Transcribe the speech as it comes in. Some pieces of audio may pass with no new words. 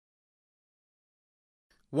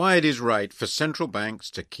Why it is right for central banks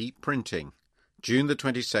to keep printing. June the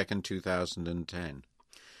 22nd, 2010.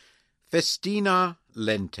 Festina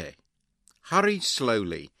lente. Hurry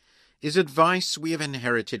slowly is advice we have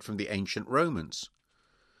inherited from the ancient Romans.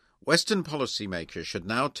 Western policymakers should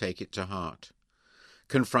now take it to heart.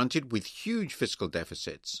 Confronted with huge fiscal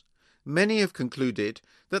deficits, many have concluded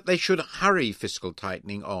that they should hurry fiscal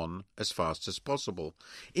tightening on as fast as possible,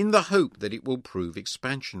 in the hope that it will prove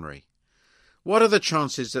expansionary. What are the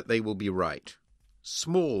chances that they will be right?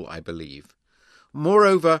 Small, I believe.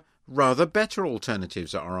 Moreover, rather better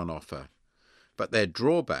alternatives are on offer. But their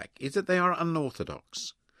drawback is that they are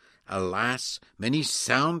unorthodox. Alas, many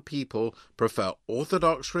sound people prefer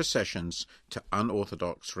orthodox recessions to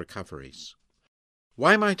unorthodox recoveries.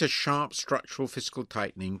 Why might a sharp structural fiscal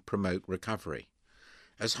tightening promote recovery?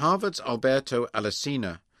 As Harvard's Alberto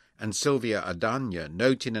Alesina and Silvia Adagna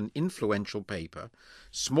note in an influential paper,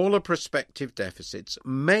 smaller prospective deficits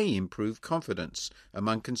may improve confidence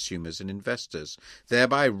among consumers and investors,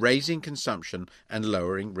 thereby raising consumption and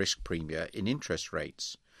lowering risk premia in interest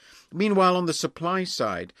rates. Meanwhile, on the supply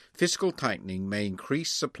side, fiscal tightening may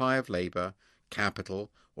increase supply of labor,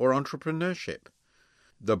 capital, or entrepreneurship.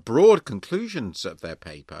 The broad conclusions of their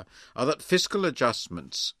paper are that fiscal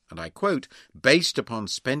adjustments, and I quote, based upon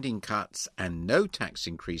spending cuts and no tax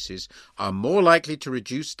increases, are more likely to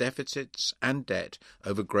reduce deficits and debt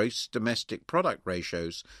over gross domestic product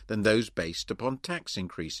ratios than those based upon tax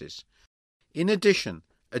increases. In addition,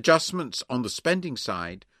 adjustments on the spending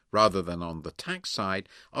side, rather than on the tax side,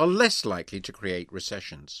 are less likely to create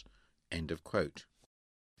recessions. End of quote.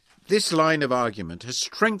 This line of argument has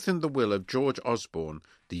strengthened the will of George Osborne,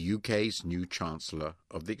 the UK's new Chancellor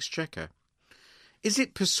of the Exchequer. Is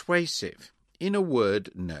it persuasive? In a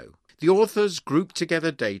word, no. The authors grouped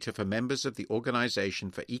together data for members of the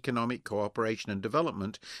Organisation for Economic Cooperation and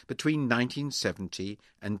Development between 1970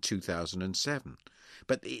 and 2007.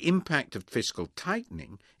 But the impact of fiscal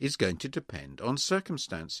tightening is going to depend on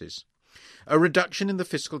circumstances. A reduction in the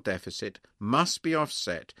fiscal deficit must be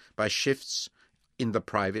offset by shifts in the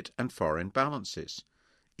private and foreign balances.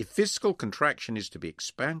 If fiscal contraction is to be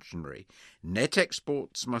expansionary, net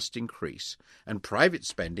exports must increase and private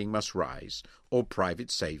spending must rise or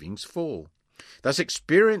private savings fall. Thus,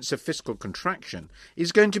 experience of fiscal contraction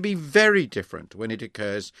is going to be very different when it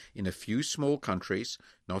occurs in a few small countries,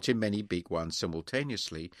 not in many big ones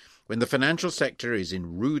simultaneously, when the financial sector is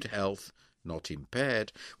in rude health, not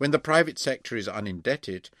impaired, when the private sector is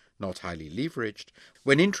unindebted, not highly leveraged,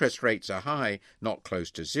 when interest rates are high, not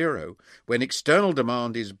close to zero, when external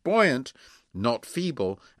demand is buoyant, not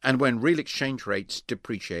feeble, and when real exchange rates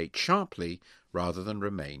depreciate sharply rather than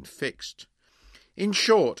remain fixed. In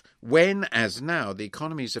short, when, as now, the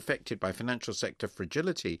economies affected by financial sector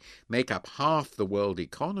fragility make up half the world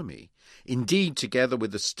economy, indeed together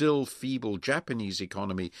with the still feeble Japanese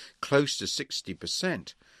economy close to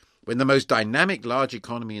 60%, when the most dynamic large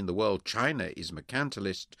economy in the world, China, is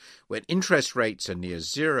mercantilist, when interest rates are near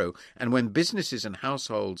zero, and when businesses and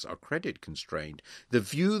households are credit constrained, the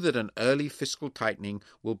view that an early fiscal tightening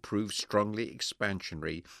will prove strongly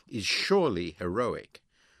expansionary is surely heroic.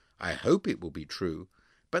 I hope it will be true,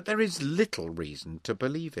 but there is little reason to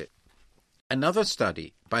believe it. Another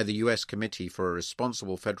study by the U.S. Committee for a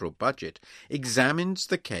Responsible Federal Budget examines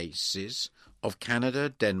the cases of Canada,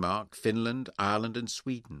 Denmark, Finland, Ireland, and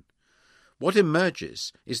Sweden. What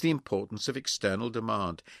emerges is the importance of external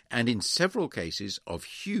demand and, in several cases, of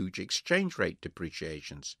huge exchange rate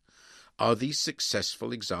depreciations. Are these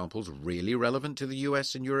successful examples really relevant to the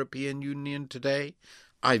US and European Union today?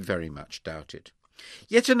 I very much doubt it.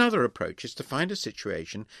 Yet another approach is to find a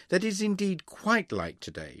situation that is indeed quite like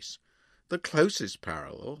today's. The closest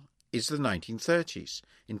parallel is the 1930s,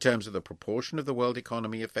 in terms of the proportion of the world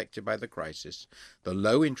economy affected by the crisis, the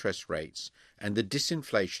low interest rates, and the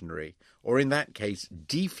disinflationary, or in that case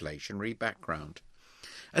deflationary, background.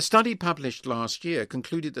 A study published last year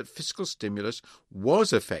concluded that fiscal stimulus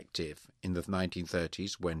was effective in the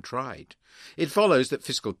 1930s when tried. It follows that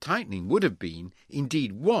fiscal tightening would have been,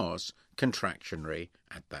 indeed was, contractionary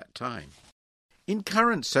at that time. In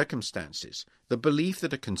current circumstances, the belief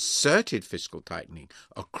that a concerted fiscal tightening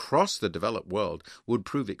across the developed world would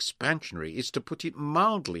prove expansionary is, to put it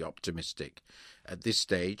mildly, optimistic. At this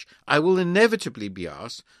stage, I will inevitably be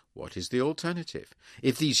asked, what is the alternative?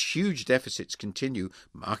 If these huge deficits continue,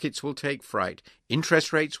 markets will take fright,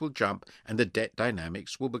 interest rates will jump, and the debt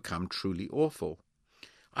dynamics will become truly awful.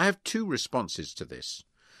 I have two responses to this.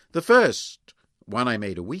 The first, One I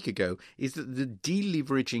made a week ago is that the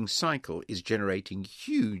deleveraging cycle is generating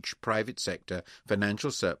huge private sector financial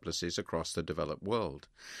surpluses across the developed world.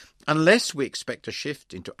 Unless we expect a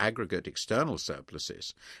shift into aggregate external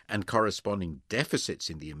surpluses and corresponding deficits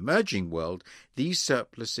in the emerging world, these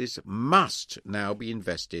surpluses must now be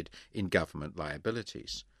invested in government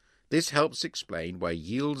liabilities. This helps explain why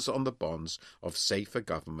yields on the bonds of safer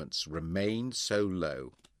governments remain so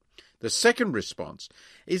low. The second response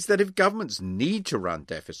is that if governments need to run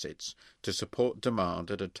deficits to support demand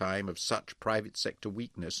at a time of such private sector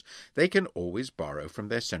weakness, they can always borrow from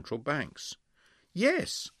their central banks.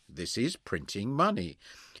 Yes, this is printing money.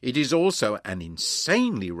 It is also an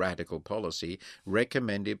insanely radical policy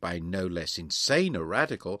recommended by no less insane a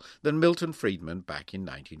radical than Milton Friedman back in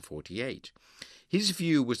 1948. His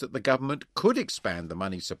view was that the government could expand the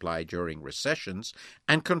money supply during recessions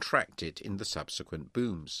and contract it in the subsequent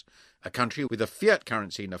booms. A country with a fiat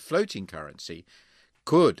currency and a floating currency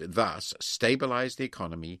could thus stabilize the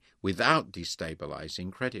economy without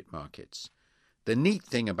destabilizing credit markets. The neat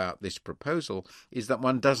thing about this proposal is that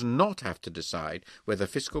one does not have to decide whether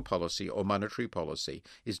fiscal policy or monetary policy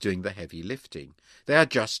is doing the heavy lifting. They are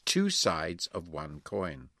just two sides of one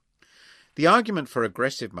coin. The argument for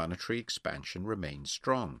aggressive monetary expansion remains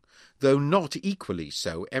strong, though not equally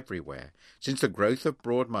so everywhere, since the growth of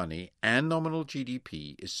broad money and nominal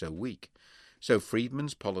GDP is so weak. So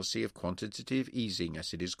Friedman's policy of quantitative easing,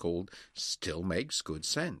 as it is called, still makes good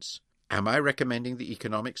sense. Am I recommending the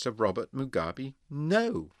economics of Robert Mugabe?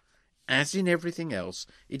 No. As in everything else,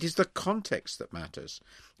 it is the context that matters.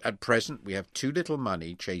 At present, we have too little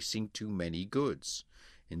money chasing too many goods.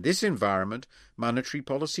 In this environment, monetary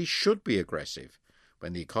policy should be aggressive.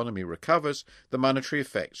 When the economy recovers, the monetary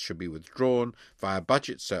effects should be withdrawn via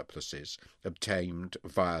budget surpluses obtained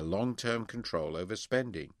via long-term control over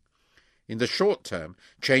spending. In the short term,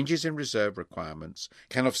 changes in reserve requirements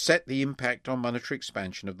can offset the impact on monetary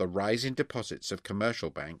expansion of the rise in deposits of commercial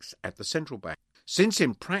banks at the central bank. Since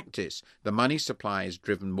in practice the money supply is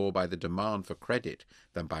driven more by the demand for credit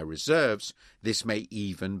than by reserves, this may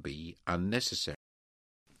even be unnecessary.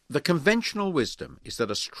 The conventional wisdom is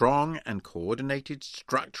that a strong and coordinated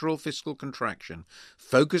structural fiscal contraction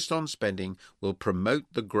focused on spending will promote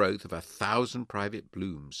the growth of 1,000 private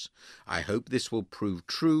blooms. I hope this will prove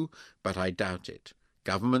true, but I doubt it.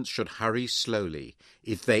 Governments should hurry slowly.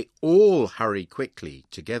 If they all hurry quickly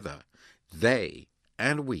together, they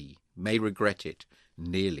and we may regret it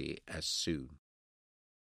nearly as soon.